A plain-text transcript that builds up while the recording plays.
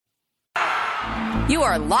You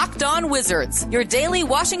are Locked On Wizards, your daily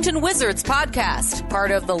Washington Wizards podcast,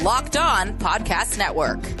 part of the Locked On Podcast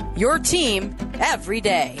Network. Your team every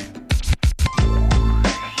day.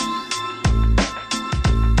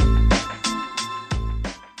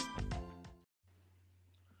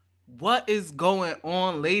 What is going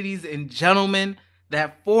on, ladies and gentlemen?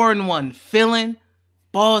 That 4-1 feeling,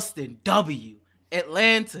 Boston W,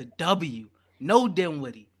 Atlanta W, no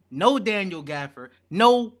Dinwiddie, no Daniel Gafford,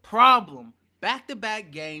 no problem.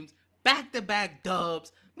 Back-to-back games, back-to-back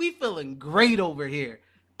dubs. We feeling great over here.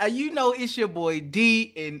 You know it's your boy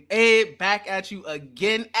D and Ed back at you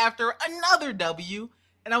again after another W.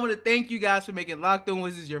 And I want to thank you guys for making Locked On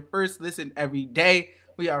Wizards your first listen every day.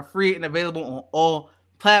 We are free and available on all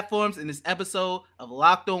platforms. And this episode of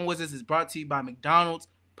Locked On Wizards is brought to you by McDonald's,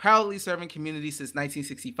 proudly serving communities since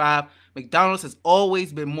 1965. McDonald's has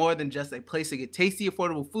always been more than just a place to get tasty,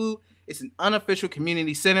 affordable food. It's an unofficial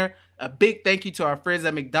community center. A big thank you to our friends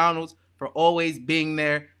at McDonald's for always being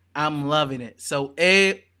there. I'm loving it. So,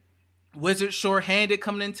 Ed, Wizards short-handed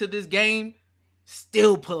coming into this game,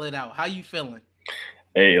 still pull it out. How you feeling?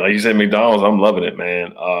 Hey, like you said, McDonald's, I'm loving it,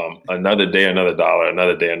 man. Another day, another dollar.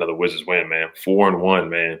 Another day, another Wizards win, man. 4-1,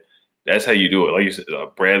 man. That's how you do it. Like you said,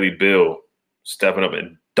 Bradley Beal stepping up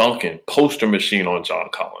and dunking, poster machine on John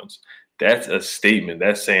Collins. That's a statement.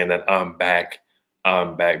 That's saying that I'm back.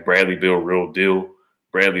 I'm back. Bradley Beal, real deal.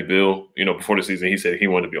 Bradley Beal, before the season, he said he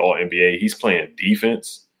wanted to be all NBA. He's playing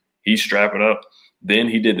defense. He's strapping up. Then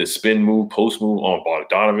he did the spin move, post move on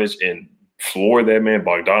Bogdanovich and floored that man.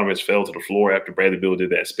 Bogdanovich fell to the floor after Bradley Beal did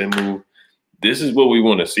that spin move. This is what we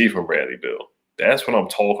want to see from Bradley Beal. That's what I'm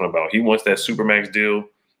talking about. He wants that Supermax deal.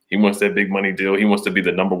 He wants that big money deal. He wants to be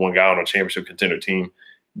the number one guy on a championship contender team.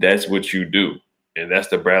 That's what you do. And that's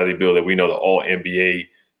the Bradley Beal that we know, the all NBA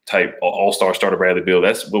type all-star starter Bradley Beal.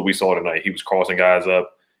 That's what we saw tonight. He was crossing guys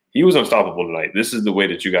up. He was unstoppable tonight. This is the way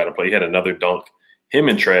that you got to play. He had another dunk. Him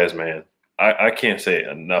and Trez, man. I can't say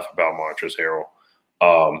enough about Montrezl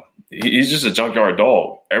Harrell. He's just a junkyard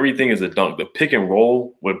dog. Everything is a dunk. The pick and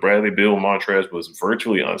roll with Bradley Beal and Montrezl was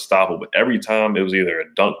virtually unstoppable. Every time it was either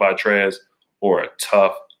a dunk by Trez or a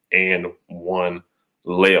tough and one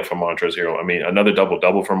layup from Montrezl Harrell. I mean, another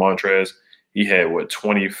double-double from Montrezl. He had,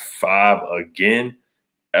 25 again?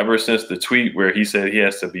 Ever since the tweet where he said he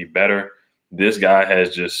has to be better, this guy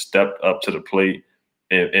has just stepped up to the plate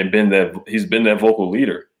and he's been that vocal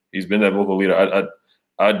leader. He's been that vocal leader.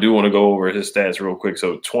 I do want to go over his stats real quick.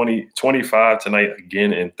 So 25 tonight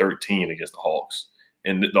again and 13 against the Hawks.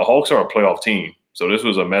 And the Hawks are a playoff team. So this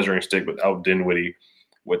was a measuring stick without Dinwiddie,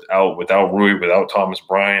 without Rui, without Thomas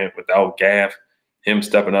Bryant, without Gaff. Him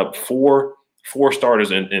stepping up four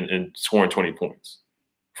starters and scoring 20 points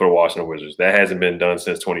for the Washington Wizards. That hasn't been done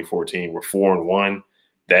since 2014. We're 4-1.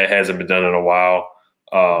 That hasn't been done in a while.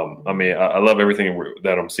 I love everything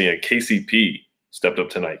that I'm seeing. KCP stepped up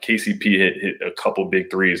tonight. KCP hit a couple big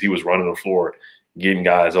threes. He was running the floor, getting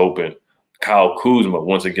guys open. Kyle Kuzma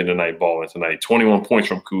once again tonight balling tonight. 21 points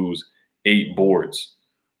from Kuz, 8 boards.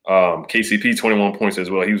 KCP 21 points as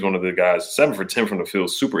well. He was one of the guys, 7 for 10 from the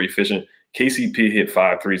field, super efficient. KCP hit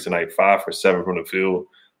 5 threes tonight, 5 for 7 from the field.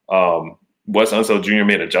 Wes Unseld Jr.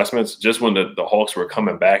 made adjustments just when the Hawks were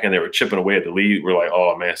coming back and they were chipping away at the lead. We're like,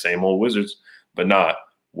 oh man, same old Wizards. But not.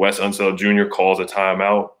 Wes Unseld Jr. calls a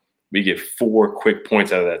timeout. We get 4 quick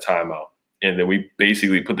points out of that timeout. And then we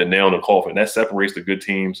basically put the nail in the coffin. That separates the good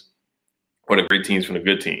teams or the great teams from the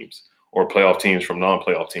good teams or playoff teams from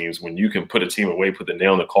non-playoff teams. When you can put a team away, put the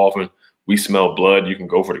nail in the coffin, we smell blood. You can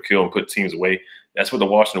go for the kill and put teams away. That's what the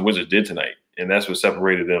Washington Wizards did tonight. And that's what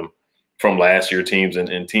separated them from last year teams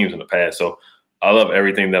and teams in the past. So I love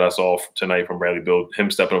everything that I saw tonight from Bradley Beal,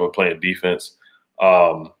 him stepping up and playing defense.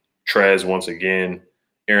 Trez once again.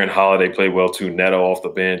 Aaron Holiday played well too. Neto off the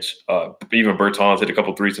bench. Even Bertans hit a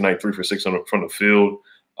couple threes tonight, 3 for 6 from the field.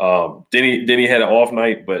 Denny had an off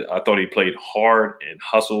night, but I thought he played hard and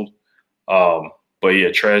hustled. But yeah,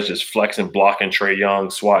 Trez just flexing, blocking Trae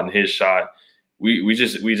Young, swatting his shot. We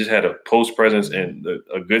just had a post presence, and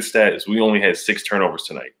a good stat is we only had 6 turnovers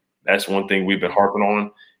tonight. That's one thing we've been harping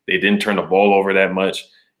on. They didn't turn the ball over that much,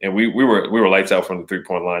 and we were lights out from the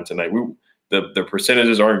 3-point line tonight. The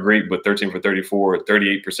percentages aren't great, but 13 for 34,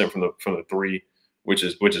 38% from the 3, which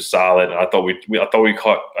is solid. And I thought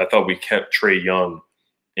we kept Trae Young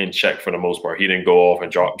in check for the most part. He didn't go off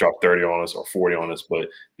and drop 30 on us or 40 on us, but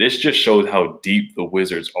this just shows how deep the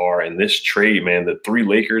Wizards are. And this trade, man, the 3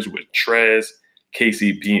 Lakers with Trez,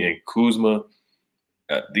 KCP, and Kuzma,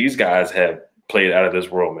 these guys have played out of this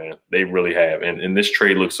world, man. They really have. And this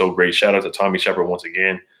trade looks so great. Shout out to Tommy Shepard once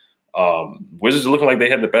again. Wizards are looking like they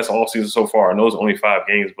had the best offseason so far. I know it's only 5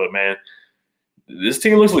 games, but man, this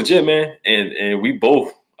team looks legit, man. And we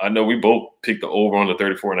both picked the over on the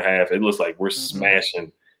 34.5. It looks like we're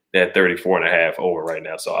smashing that 34.5 over right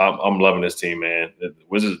now. So I'm loving this team, man. The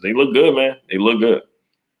Wizards, they look good, man. They look good.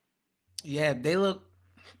 Yeah, they look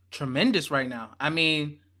tremendous right now. I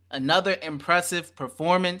mean, another impressive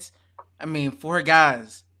performance. I mean, 4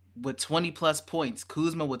 guys with 20-plus points.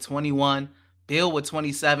 Kuzma with 21, Bill with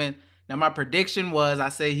 27. Now, my prediction was I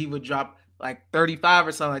say he would drop like 35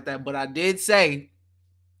 or something like that, but I did say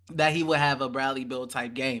that he would have a Bradley Beal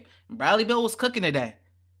type game. And Bradley Beal was cooking today.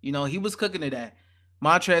 You know, he was cooking today.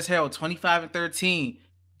 Montrezl Harrell, 25 and 13.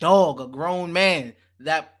 Dog, a grown man.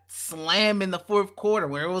 That slam in the fourth quarter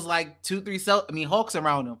where it was like 2-3 Hawks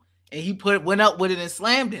around him. And he went up with it and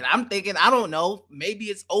slammed it. I'm thinking, I don't know, maybe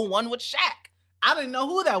it's 0-1 with Shaq. I didn't know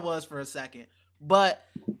who that was for a second. But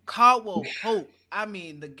Caldwell Pope, I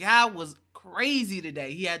mean, the guy was crazy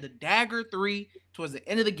today. He had the dagger 3 towards the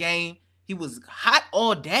end of the game. He was hot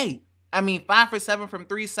all day. I mean, 5 for 7 from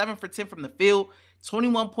 3, 7 for 10 from the field,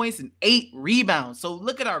 21 points and 8 rebounds. So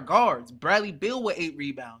look at our guards. Bradley Beal with 8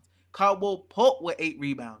 rebounds. Caldwell Pope with 8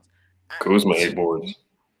 rebounds. Kuzma 8 boards.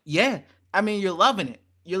 Yeah. I mean, you're loving it.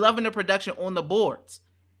 You're loving the production on the boards.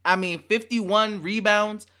 I mean, 51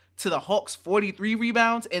 rebounds to the Hawks' 43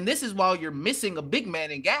 rebounds. And this is while you're missing a big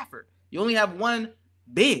man in Gafford. You only have one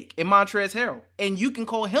big in Montrezl Harrell. And you can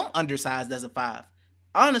call him undersized as a 5.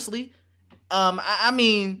 Honestly, I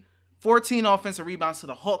mean, 14 offensive rebounds to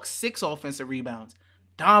the Hawks, 6 offensive rebounds.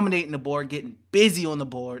 Dominating the board, getting busy on the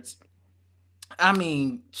boards. I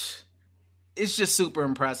mean, it's just super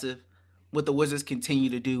impressive what the Wizards continue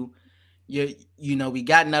to do. You know, we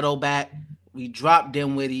got Neto back. We dropped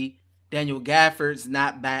Dinwiddie. Daniel Gafford's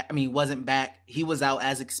not back. I mean, wasn't back. He was out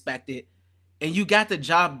as expected. And you got the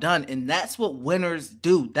job done. And that's what winners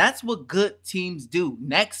do. That's what good teams do.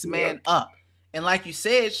 Next man up. And like you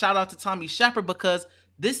said, shout out to Tommy Shepard, because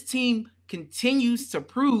this team continues to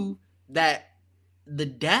prove that the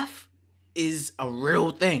depth is a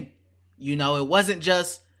real thing. You know, it wasn't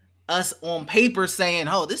just us on paper saying,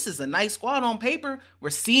 oh, this is a nice squad on paper. We're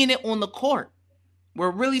seeing it on the court.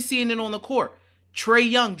 We're really seeing it on the court. Trae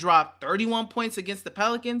Young dropped 31 points against the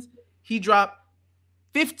Pelicans. He dropped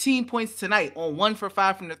 15 points tonight on 1 for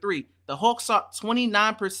 5 from the 3. The Hawks shot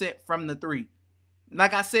 29% from the 3.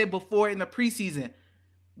 Like I said before in the preseason,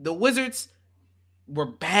 the Wizards were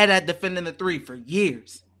bad at defending the 3 for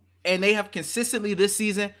years. And they have consistently this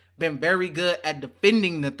season been very good at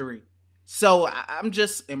defending the 3. So I'm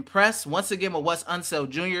just impressed once again with Wes Unseld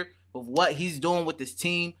Jr., with what he's doing with this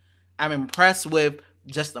team. I'm impressed with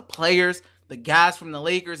just the players, the guys from the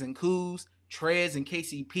Lakers and Kuz, Trez and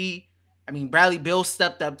KCP. I mean, Bradley Beal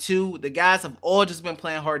stepped up too. The guys have all just been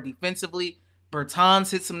playing hard defensively. Bertans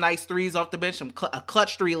hit some nice threes off the bench, a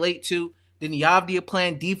clutch 3 late too. Then Avdija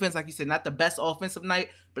playing defense, like you said, not the best offensive night,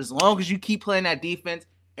 but as long as you keep playing that defense,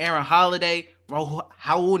 Aaron Holiday,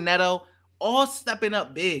 Raul Neto, all stepping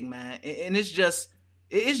up big, man. And it's just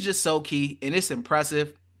so key, and it's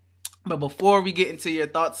impressive. But before we get into your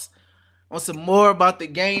thoughts on some more about the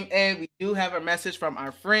game, and we do have a message from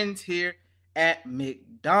our friends here at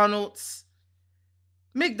McDonald's.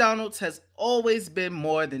 McDonald's has always been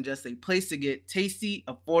more than just a place to get tasty,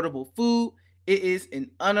 affordable food. It is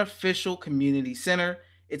an unofficial community center.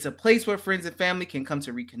 It's a place where friends and family can come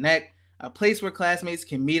to reconnect, a place where classmates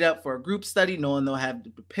can meet up for a group study knowing they'll have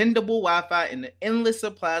dependable Wi-Fi and the endless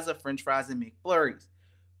supplies of French fries and McFlurries.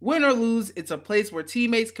 Win or lose, it's a place where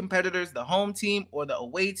teammates, competitors, the home team, or the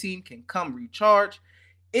away team can come recharge.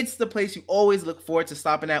 It's the place you always look forward to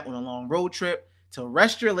stopping at on a long road trip to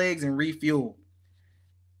rest your legs and refuel.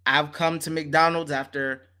 I've come to McDonald's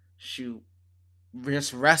after,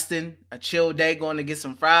 just resting, a chill day, going to get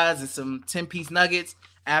some fries and some 10-piece nuggets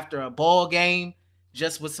after a ball game,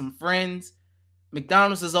 just with some friends.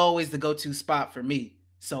 McDonald's is always the go-to spot for me.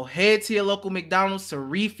 So head to your local McDonald's to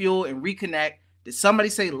refuel and reconnect. Did somebody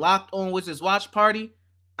say Locked On Wizards Watch Party?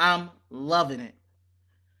 I'm loving it.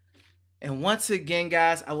 And once again,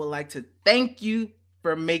 guys, I would like to thank you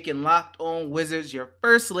for making Locked On Wizards your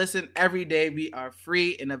first listen every day. We are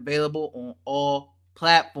free and available on all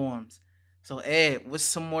platforms. So, Ed, what's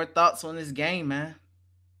some more thoughts on this game, man?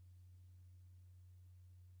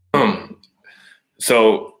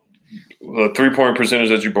 So, the 3-point percentage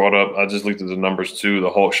that you brought up, I just looked at the numbers too. The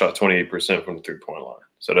Hawks shot 28% from the 3-point line.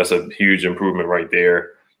 So that's a huge improvement right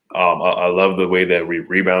there. I love the way that we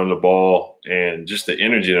rebounded the ball and just the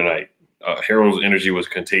energy tonight. Harrell's energy was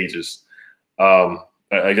contagious.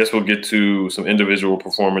 I guess we'll get to some individual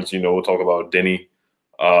performance. We'll talk about Denny,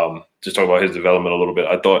 just talk about his development a little bit.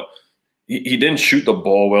 I thought he didn't shoot the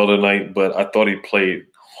ball well tonight, but I thought he played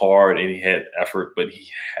hard and he had effort, but he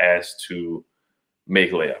has to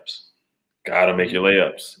make layups. Gotta make your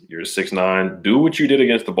layups. You're 6'9". Do what you did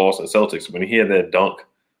against the Boston Celtics when he had that dunk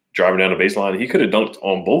driving down the baseline. He could have dunked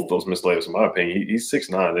on both those missed layups, in my opinion. He's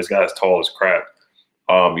 6'9". This guy's tall as crap.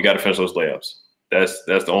 You got to finish those layups. That's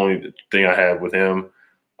the only thing I have with him.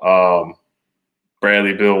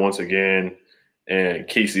 Bradley Beal once again and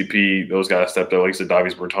KCP, those guys stepped up. Like I said,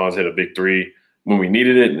 Davis Bertans hit a big three when we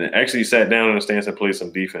needed it, and actually sat down in the stands and played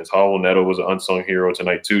some defense. Howell Neto was an unsung hero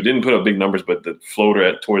tonight too. Didn't put up big numbers, but the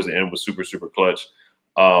floater towards the end was super, super clutch.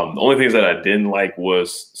 The only things that I didn't like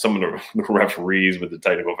was some of the referees with the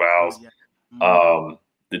technical fouls.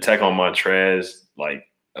 The tech on Montrez, like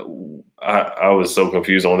I was so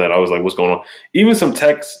confused on that. I was like, what's going on? Even some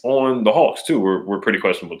techs on the Hawks too were pretty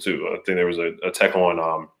questionable too. I think there was a tech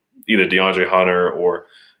on either DeAndre Hunter or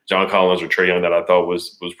John Collins or Trae Young that I thought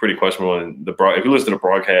was pretty questionable. And if you listen to the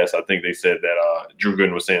broadcast, I think they said that Drew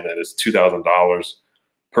Gooden was saying that it's $2,000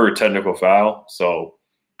 per technical foul. So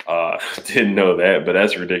didn't know that, but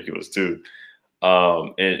that's ridiculous too.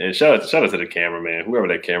 And shout out to the cameraman, whoever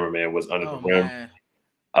that cameraman was under the rim. Man.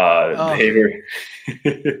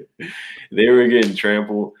 They were getting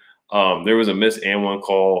trampled. There was a missed and one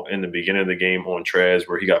call in the beginning of the game on Trez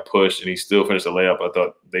where he got pushed and he still finished the layup. I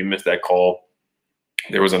thought they missed that call.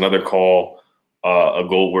 There was another call, a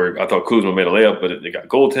goal where I thought Kuzma made a layup, but it got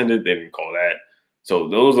goaltended. They didn't call that. So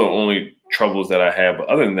those are the only troubles that I had. But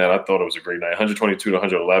other than that, I thought it was a great night. 122 to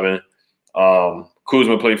 111.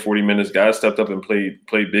 Kuzma played 40 minutes. Guys stepped up and played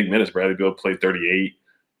big minutes. Bradley Beal played 38.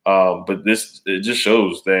 But it just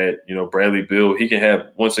shows that, Bradley Beal, he can have,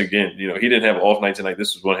 once again, he didn't have off night tonight.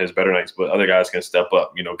 This was one of his better nights, but other guys can step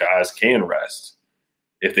up. Guys can rest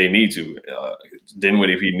if they need to.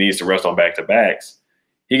 Dinwiddie, if he needs to rest on back-to-backs,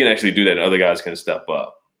 he can actually do that, and other guys can step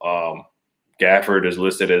up. Gafford is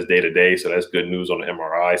listed as day-to-day, so that's good news on the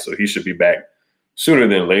MRI. So he should be back sooner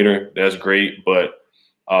than later. That's great, but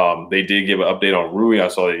they did give an update on Rui. I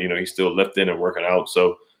saw that, he's still lifting and working out.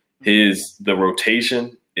 So the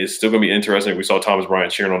rotation is still going to be interesting. We saw Thomas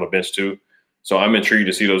Bryant cheering on the bench too. So I'm intrigued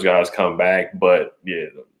to see those guys come back. But, yeah,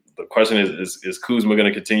 the question is Kuzma going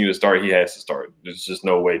to continue to start? He has to start. There's just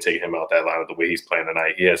no way taking him out that lineup the way he's playing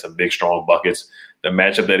tonight. He has some big, strong buckets. The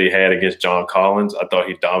matchup that he had against John Collins, I thought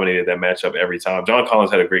he dominated that matchup every time. John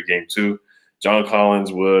Collins had a great game too. John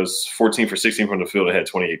Collins was 14 for 16 from the field and had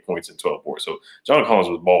 28 points and 12 boards. So John Collins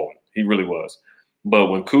was balling. He really was.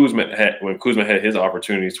 But when Kuzma had his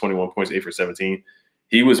opportunities, 21 points, 8 for 17,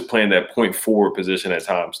 he was playing that point forward position at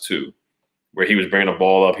times too, where he was bringing the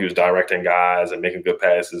ball up, he was directing guys and making good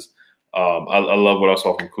passes. I love what I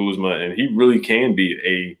saw from Kuzma, and he really can be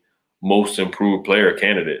a most improved player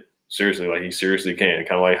candidate. Seriously, like he seriously can.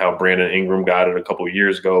 Kind of like how Brandon Ingram got it a couple of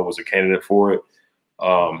years ago, was a candidate for it.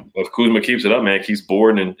 If Kuzma keeps it up, man, keeps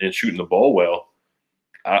boarding and shooting the ball well,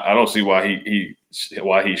 I don't see why he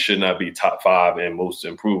should not be top 5 in most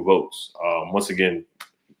improved votes. Once again,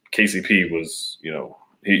 KCP was,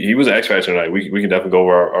 he was an X Factor tonight. We can definitely go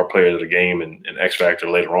over our players of the game and X Factor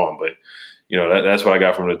later on, but that's what I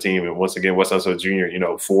got from the team. And once again, Wes Unseld Jr.,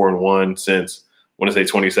 4-1 since, I want to say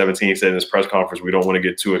 2017. He said in his press conference, we don't want to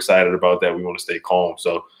get too excited about that. We want to stay calm.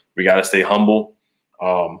 So we got to stay humble.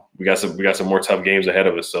 We got some more tough games ahead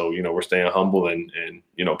of us. So, we're staying humble and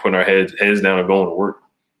putting our heads down and going to work.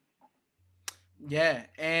 Yeah.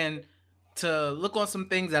 And to look on some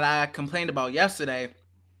things that I complained about yesterday,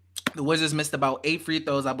 the Wizards missed about 8 free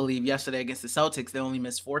throws, I believe, yesterday against the Celtics. They only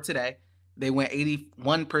missed 4 today. They went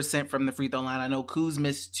 81% from the free throw line. I know Kuz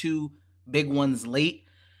missed 2 big ones late.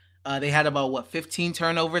 They had about, 15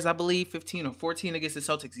 turnovers, I believe, 15 or 14 against the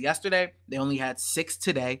Celtics yesterday. They only had 6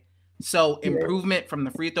 today. So improvement from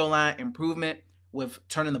the free throw line, improvement with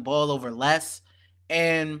turning the ball over less.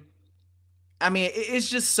 And, I mean, it's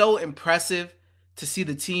just so impressive to see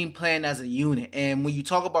the team playing as a unit. And when you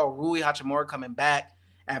talk about Rui Hachimura coming back,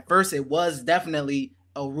 at first it was definitely,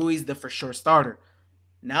 Rui's the for sure starter.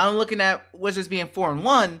 Now I'm looking at Wizards being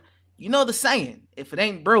 4-1. You know the saying, if it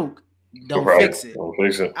ain't broke, don't fix it. Don't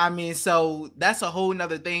fix it. I mean, so that's a whole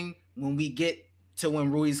nother thing when we get to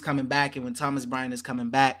when Rui's coming back and when Thomas Bryant is coming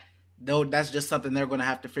back. Though that's just something they're going to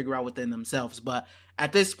have to figure out within themselves. But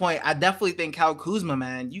at this point, I definitely think Kyle Kuzma,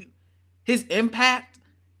 man, his impact,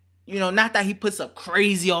 not that he puts up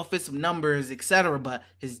crazy offensive numbers, etc., but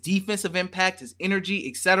his defensive impact, his energy,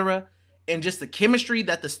 etc., and just the chemistry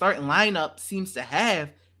that the starting lineup seems to have,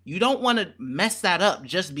 you don't want to mess that up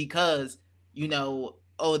just because,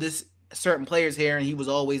 this certain player's here and he was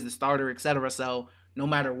always the starter, etc. So no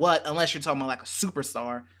matter what, unless you're talking about like a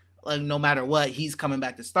superstar, like no matter what, he's coming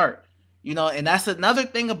back to start. And that's another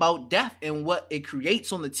thing about depth and what it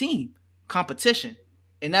creates on the team, competition.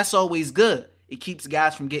 And that's always good. It keeps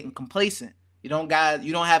guys from getting complacent. You don't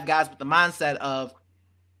have guys with the mindset of,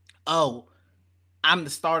 oh, I'm the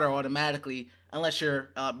starter automatically, unless you're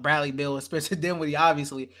Bradley Beal or Spencer Dinwiddie,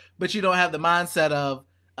 obviously. But you don't have the mindset of,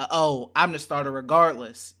 oh, I'm the starter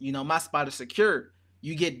regardless. My spot is secured.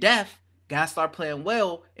 You get depth, guys start playing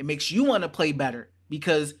well. It makes you want to play better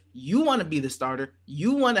because you want to be the starter.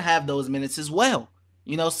 You want to have those minutes as well.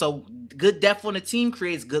 So good depth on the team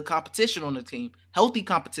creates good competition on the team, healthy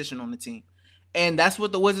competition on the team. And that's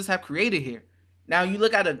what the Wizards have created here. Now you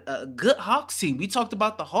look at a good Hawks team. We talked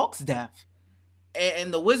about the Hawks depth.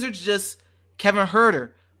 And the Wizards just, Kevin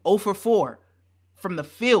Huerter, 0 for 4 from the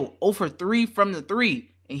field, 0 for 3 from the 3.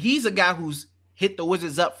 And he's a guy who's hit the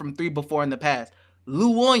Wizards up from 3 before in the past. Lou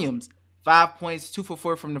Williams, 5 points, 2 for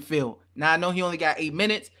 4 from the field. Now, I know he only got 8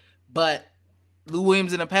 minutes, but Lou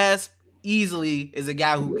Williams in the past easily is a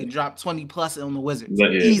guy who can drop 20 plus on the Wizards.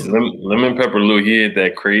 Lemon Pepper Lou, he had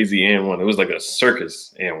that crazy and one. It was like a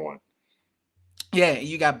circus and one. Yeah,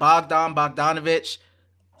 you got Bogdanovich,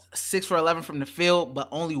 6 for 11 from the field, but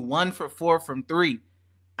only 1 for 4 from 3.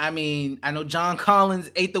 I mean, I know John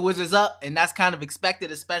Collins ate the Wizards up, and that's kind of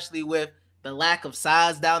expected, especially with the lack of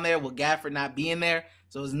size down there, with Gafford not being there.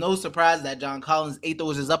 So it's no surprise that John Collins ate the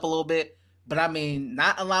Wizards up a little bit. But, I mean,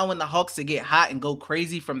 not allowing the Hawks to get hot and go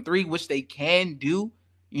crazy from 3, which they can do.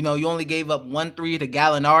 You only gave up 1 3 to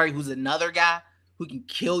Gallinari, who's another guy who can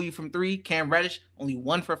kill you from 3. Cam Reddish, only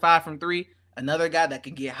 1 for 5 from 3. Another guy that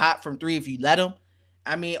can get hot from 3 if you let him.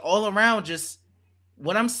 I mean, all around, just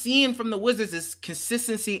what I'm seeing from the Wizards is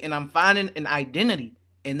consistency, and I'm finding an identity.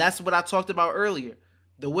 And that's what I talked about earlier.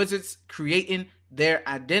 The Wizards creating their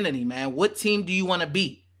identity, man. What team do you want to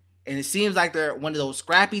be? And it seems like they're one of those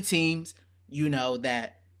scrappy teams,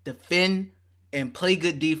 that defend and play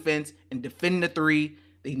good defense and defend the 3.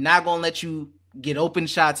 They're not going to let you get open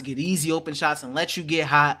shots, get easy open shots, and let you get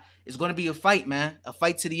hot. It's going to be a fight, man. A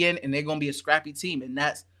fight to the end, and they're going to be a scrappy team. And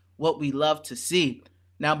that's what we love to see.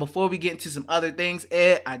 Now, before we get into some other things,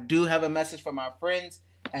 Ed, I do have a message from our friends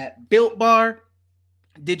at Built Bar.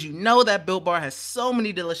 Did you know that Built Bar has so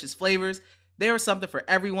many delicious flavors? There is something for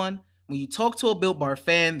everyone. When you talk to a Built Bar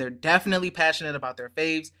fan, they're definitely passionate about their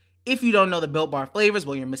faves. If you don't know the Built Bar flavors,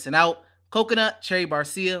 well, you're missing out. Coconut, cherry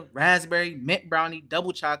barcia, raspberry, mint brownie,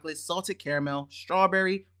 double chocolate, salted caramel,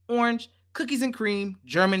 strawberry, orange, cookies and cream,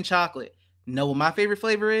 German chocolate. Know what my favorite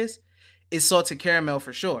flavor is? It's salted caramel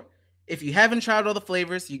for sure. If you haven't tried all the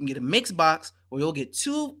flavors, you can get a mixed box where you'll get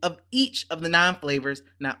 2 of each of the 9 flavors.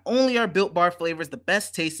 Not only are Built Bar flavors the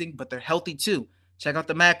best tasting, but they're healthy too. Check out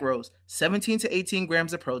the macros: 17 to 18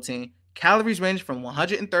 grams of protein, calories range from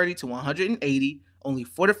 130 to 180, only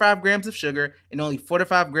 4 to 5 grams of sugar, and only 4 to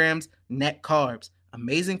 5 grams net carbs.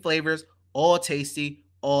 Amazing flavors, all tasty,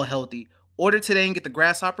 all healthy. Order today and get the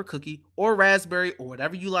grasshopper cookie or raspberry or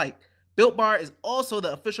whatever you like. Built Bar is also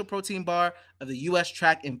the official protein bar of the U.S.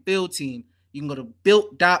 track and field team. You can go to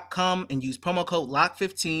built.com and use promo code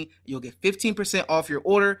LOCK15. You'll get 15% off your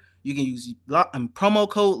order. You can use promo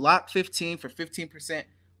code LOCK15 for 15%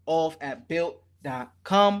 off at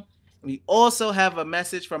built.com. We also have a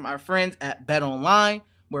message from our friends at BetOnline.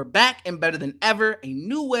 We're back and better than ever. A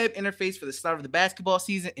new web interface for the start of the basketball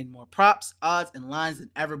season and more props, odds, and lines than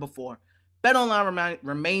ever before. BetOnline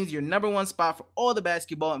remains your number one spot for all the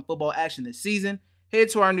basketball and football action this season. Head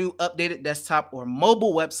to our new updated desktop or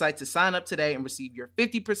mobile website to sign up today and receive your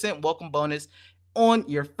 50% welcome bonus on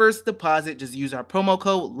your first deposit. Just use our promo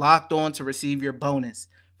code LOCKEDON to receive your bonus.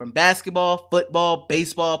 From basketball, football,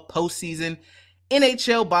 baseball, postseason,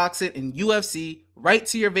 NHL, boxing, and UFC, right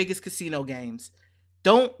to your Vegas casino games.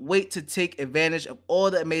 Don't wait to take advantage of all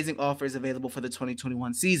the amazing offers available for the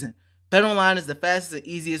 2021 season. BetOnline is the fastest and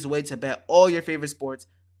easiest way to bet all your favorite sports.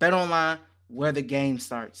 BetOnline, where the game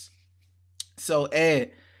starts. So,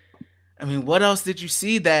 Ed, I mean, what else did you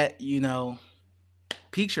see that,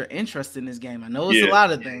 piques your interest in this game? I know it's a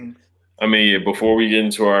lot of things. I mean, before we get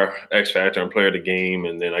into our X Factor and player of the game,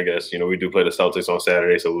 and then I guess, we do play the Celtics on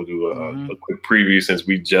Saturday, so we'll do a quick preview since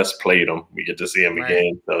we just played them. We get to see them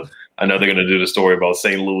again. So I know they're going to do the story about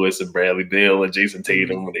St. Louis and Bradley Beal and Jason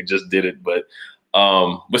Tatum when they just did it. But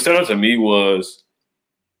what stood out to me was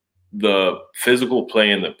the physical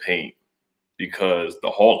play in the paint, because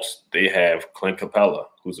the Hawks, they have Clint Capella,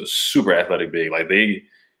 who's a super athletic big. Like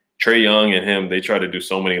Trae Young and him, they try to do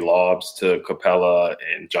so many lobs to Capella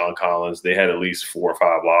and John Collins. They had at least 4 or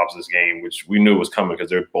 5 lobs this game, which we knew was coming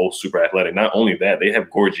because they're both super athletic. Not only that, they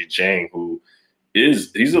have Gorgie Jang,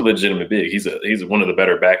 he's a legitimate big. He's one of the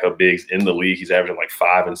better backup bigs in the league. He's averaging like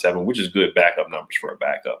 5 and 7, which is good backup numbers for a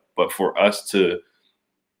backup. But for us to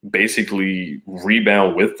basically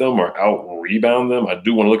rebound with them or out-rebound them, I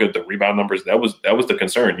do want to look at the rebound numbers. That was the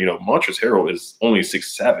concern. Montrezl Harrell is only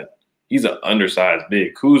 6'7". he's an undersized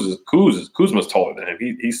big. Kuzma's taller than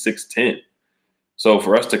him. He's 6'10". So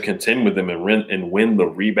for us to contend with them and win the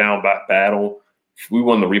rebound battle, we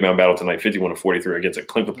won the rebound battle tonight, 51-43 against a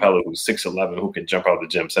Clint Capella who's 6'11", who can jump out the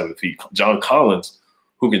gym 7 feet. John Collins,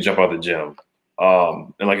 who can jump out the gym.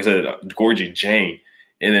 And like I said, Gorgie Jang.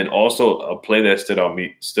 And then also a play that stood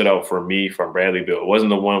out for me from Bradley Beal. It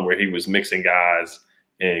wasn't the one where he was mixing guys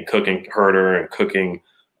and cooking Herter and cooking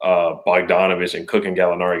Bogdanovich and cooking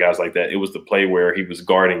Gallinari, guys like that. It was the play where he was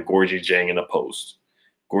guarding Gorgie Jang in a post.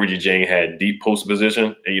 Gorgie Jang had deep post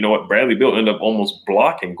position. And you know what? Bradley Beal ended up almost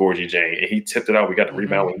blocking Gorgie Jang. And he tipped it out. We got the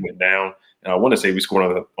rebound when he went down. And I want to say we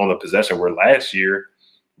scored on the possession where last year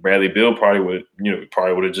Bradley Beal probably would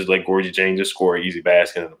have just let Gorgie Jang just score an easy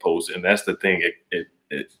basket in the post. And that's the thing.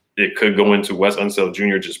 It could go into Wes Unseld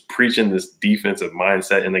Jr. just preaching this defensive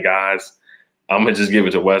mindset in the guys. I'm going to just give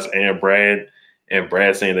it to Wes and Brad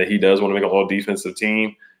saying that he does want to make an all-defensive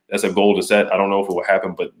team. That's a goal to set. I don't know if it will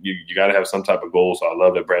happen, but you got to have some type of goal. So I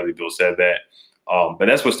love that Bradley Beal said that. But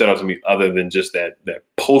that's what stood out to me other than just that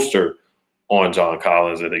poster on John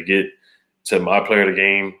Collins. And to get to my player of the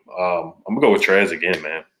game, I'm going to go with Trez again,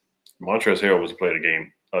 man. Montrezl Harrell was a player of the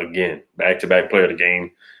game again. Back-to-back player of the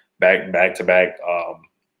game. Back-to-back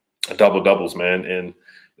double-doubles, man. And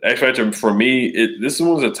the X factor for me, I'm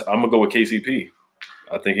going to go with KCP.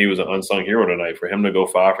 I think he was an unsung hero tonight. For him to go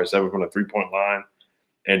 5 for 7 from the three-point line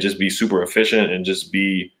and just be super efficient and just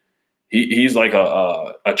be he's like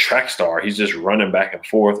a track star. He's just running back and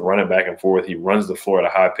forth. He runs the floor at a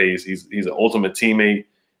high pace. He's an ultimate teammate.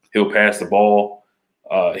 He'll pass the ball.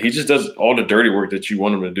 He just does all the dirty work that you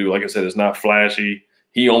want him to do. Like I said, it's not flashy.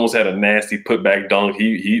 He almost had a nasty putback dunk.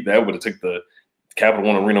 That would have took the Capital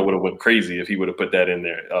One Arena would have went crazy if he would have put that in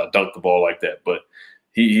there, dunked the ball like that. But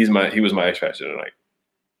he was my X factor tonight.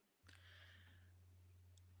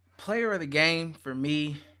 Player of the game for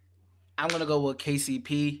me, I'm going to go with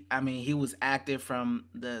KCP. I mean, he was active from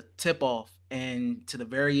the tip-off and to the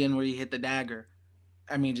very end where he hit the dagger.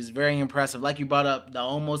 I mean, just very impressive. Like you brought up,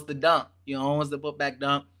 almost the dunk, almost the putback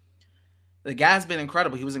dunk. The guy's been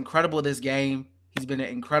incredible. He was incredible this game. He's been an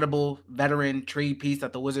incredible veteran trade piece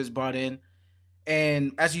that the Wizards brought in.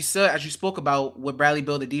 And as you spoke about with Bradley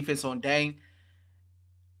Beal, the defense on Dang,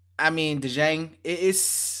 I mean, DeJang,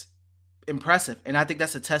 it's impressive. And I think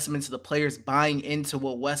that's a testament to the players buying into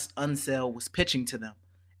what Wes Unseld was pitching to them.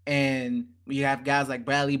 And you have guys like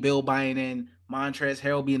Bradley Beal buying in, Montrezl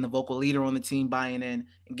Harrell being the vocal leader on the team buying in,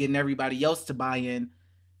 and getting everybody else to buy in.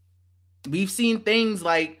 We've seen things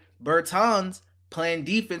like Bertans playing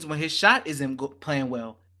defense when his shot isn't playing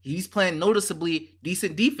well. He's playing noticeably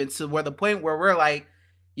decent defense to where the point where we're like,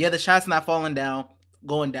 yeah, the shot's not going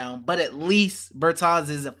down, but at least Bertans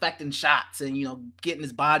is affecting shots and, getting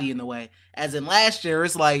his body in the way. As in last year,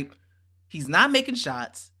 it's like, he's not making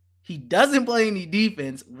shots. He doesn't play any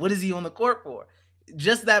defense. What is he on the court for?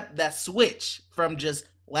 Just that switch from just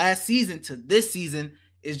last season to this season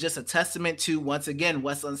is just a testament to, once again,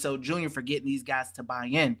 Wes Unseld Jr. for getting these guys to buy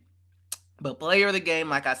in. But player of the game,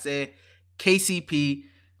 like I said, KCP.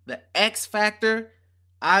 The X factor,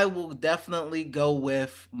 I will definitely go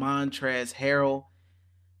with Montrezl Harrell.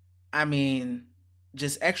 I mean,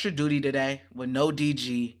 just extra duty today with no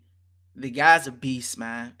DG. The guy's a beast,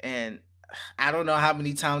 man. And I don't know how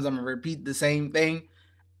many times I'm going to repeat the same thing.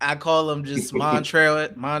 I call him just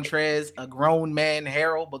Montrez, a grown man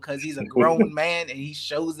Harrell, because he's a grown man and he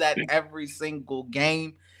shows that every single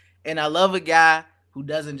game. And I love a guy who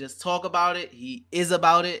doesn't just talk about it. He is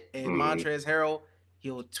about it. And Montrezl Harrell, he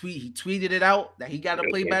tweeted it out that he got to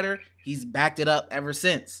play better. He's backed it up ever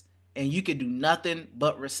since. And you can do nothing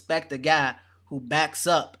but respect a guy who backs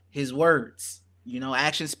up his words.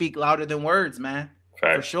 Actions speak louder than words, man.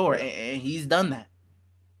 Fact. For sure. And he's done that.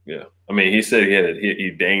 Yeah. I mean, he said he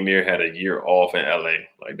dang near had a year off in LA.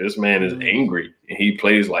 Like, this man is angry and he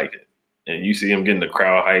plays like it. And you see him getting the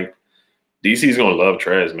crowd hype. DC's going to love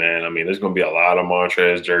Trez, man. I mean, there's going to be a lot of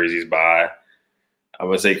Montrez jerseys by, I'm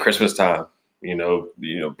going to say, Christmas time.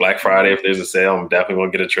 Black Friday, if there's a sale, I'm definitely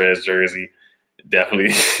going to get a Trez jersey.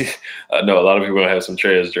 Definitely. I know a lot of people are going to have some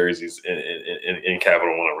Trez jerseys in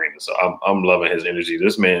Capital One Arena. So I'm loving his energy.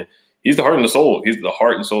 This man, he's the heart and the soul. He's the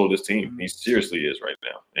heart and soul of this team. He seriously is right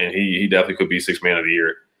now. And he definitely could be Sixth Man of the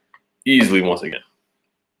Year easily once again.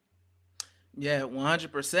 Yeah,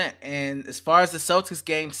 100%. And as far as the Celtics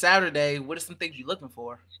game Saturday, what are some things you're looking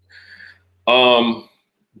for?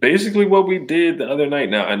 Basically what we did the other night.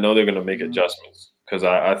 Now, I know they're going to make adjustments because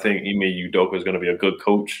I think Ime Udoka is going to be a good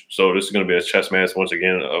coach. So this is going to be a chess match once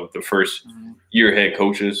again of the first year head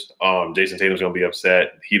coaches. Jason Tatum's going to be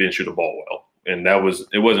upset. He didn't shoot the ball well. And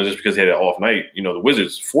it wasn't just because he had an off night. The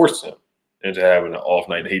Wizards forced him into having an off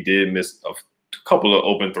night. He did miss a couple of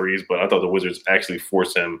open threes, but I thought the Wizards actually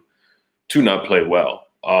forced him to not play well.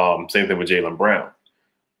 Same thing with Jaylen Brown.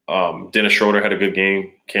 Dennis Schroeder had a good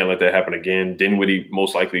game. Can't let that happen again. Dinwiddie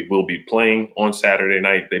most likely will be playing on Saturday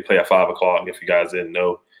night. They play at 5 o'clock, if you guys didn't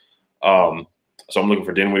know. So I'm looking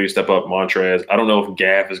for Dinwiddie to step up. Montrez. I don't know if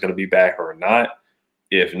Gaff is going to be back or not.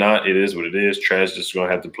 If not, it is what it is. Trez just going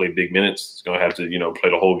to have to play big minutes. He's going to have to, play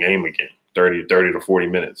the whole game again, 30 to 40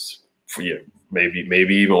 minutes.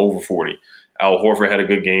 Maybe even over 40. Al Horford had a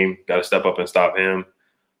good game. Got to step up and stop him.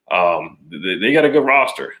 They got a good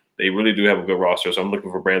roster. They really do have a good roster. So I'm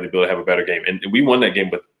looking for Bradley Beal to have a better game. And we won that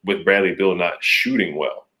game with Bradley Beal not shooting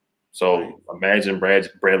well. So imagine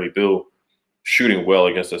Bradley Beal shooting well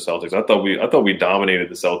against the Celtics. I thought we dominated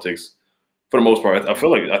the Celtics for the most part.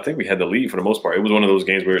 I think we had the lead for the most part. It was one of those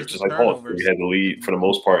games where it's just like, we had the lead for the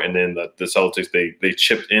most part. And then the Celtics, they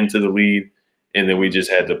chipped into the lead. And then we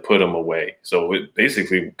just had to put them away. So it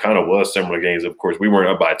basically kind of was similar games. Of course, we weren't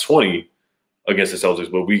up by 20 against the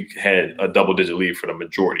Celtics, but we had a double-digit lead for the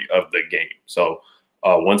majority of the game. So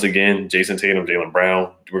once again, Jason Tatum, Jaylen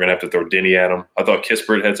Brown, we're going to have to throw Denny at him. I thought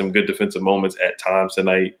Kispert had some good defensive moments at times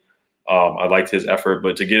tonight. I liked his effort,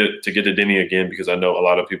 but to get to Denny again, because I know a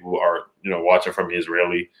lot of people are watching from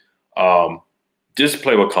Israeli, just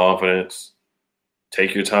play with confidence.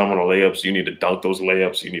 Take your time on the layups. You need to dunk those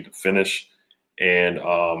layups. You need to finish. And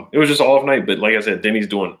it was just off night. But like I said, Denny's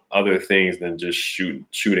doing other things than just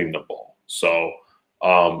shooting the ball. So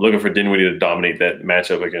looking for Dinwiddie to dominate that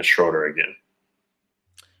matchup against Schroeder again.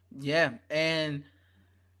 Yeah. And,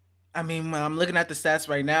 I mean, when I'm looking at the stats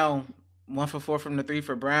right now, 1 for 4 from the 3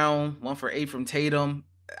 for Brown, 1 for 8 from Tatum.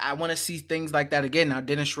 I want to see things like that again. Now,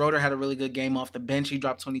 Dennis Schroeder had a really good game off the bench. He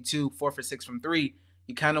dropped 22, 4 for 6 from 3.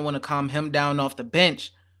 You kind of want to calm him down off the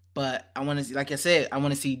bench. But I want to see, like I said, I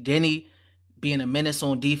want to see Denny being a menace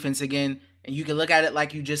on defense again. And you can look at it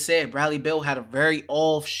like you just said. Bradley Beal had a very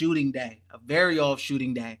off shooting day.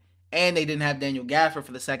 And they didn't have Daniel Gafford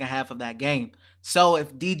for the second half of that game. So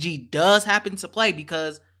if DG does happen to play,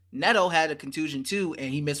 because Neto had a contusion too,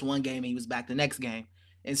 and he missed one game and he was back the next game.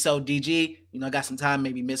 And so DG, got some time,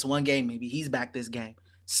 maybe miss one game, maybe he's back this game.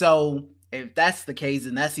 So if that's the case,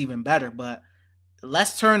 then that's even better. But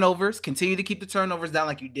less turnovers, continue to keep the turnovers down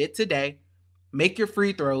like you did today. Make your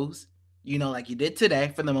free throws, like you did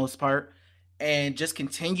today for the most part. And just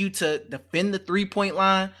continue to defend the 3-point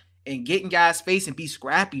line and get in guys' face and be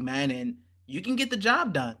scrappy, man. And you can get the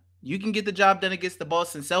job done. You can get the job done against the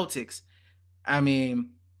Boston Celtics. I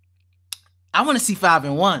mean, I want to see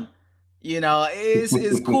 5-1.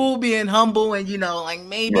 It's cool being humble and,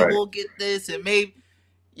 maybe we'll get this and maybe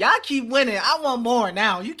y'all keep winning. I want more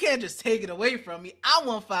now. You can't just take it away from me. I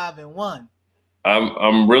want 5-1.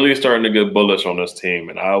 I'm really starting to get bullish on this team.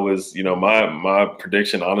 And I was, my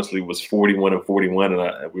prediction honestly was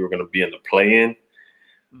 41-41 and we were going to be in the play-in.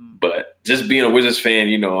 But just being a Wizards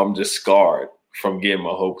fan, I'm just scarred from getting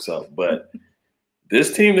my hopes up. But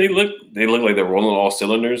this team, they look like they're rolling all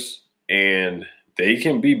cylinders. And they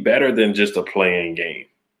can be better than just a play-in game.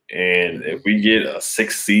 And if we get a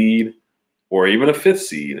 6th seed or even a 5th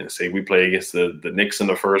seed and say we play against the Knicks in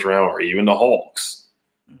the first round or even the Hawks,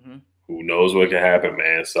 who knows what can happen,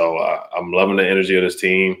 man. So I'm loving the energy of this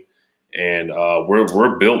team. And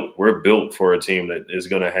we're built for a team that is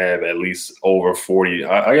going to have at least over 40.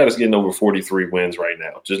 I got us getting over 43 wins right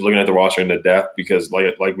now. Just looking at the roster and the depth, because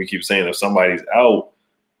like we keep saying, if somebody's out,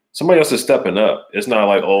 somebody else is stepping up. It's not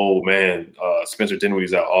like, oh, man, Spencer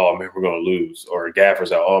Dinwiddie's out. Oh, man, we're going to lose. Or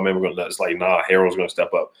Gafford's out. Oh, man, we're going to – it's like, nah, Harold's going to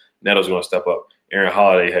step up. Neto's going to step up. Aaron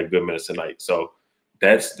Holiday had good minutes tonight. So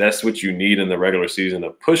that's what you need in the regular season to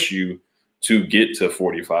push you to get to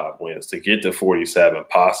 45 wins, to get to 47,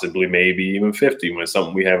 possibly maybe even 50 wins,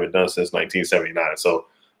 something we haven't done since 1979. So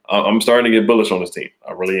I'm starting to get bullish on this team.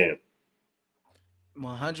 I really am.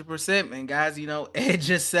 100%, man, guys. Ed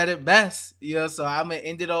just said it best. So I'm gonna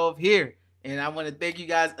end it off here, and I want to thank you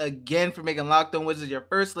guys again for making Locked On Wizards your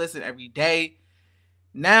first listen every day.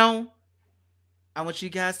 Now, I want you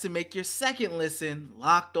guys to make your second listen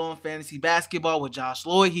Locked On Fantasy Basketball with Josh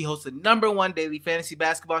Lloyd. He hosts the #1 daily fantasy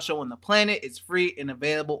basketball show on the planet. It's free and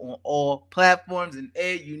available on all platforms. And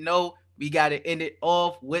Ed, we got to end it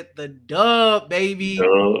off with the dub, baby.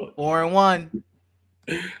 4-1.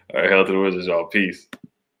 All right, hell to the Wizards, y'all. Peace.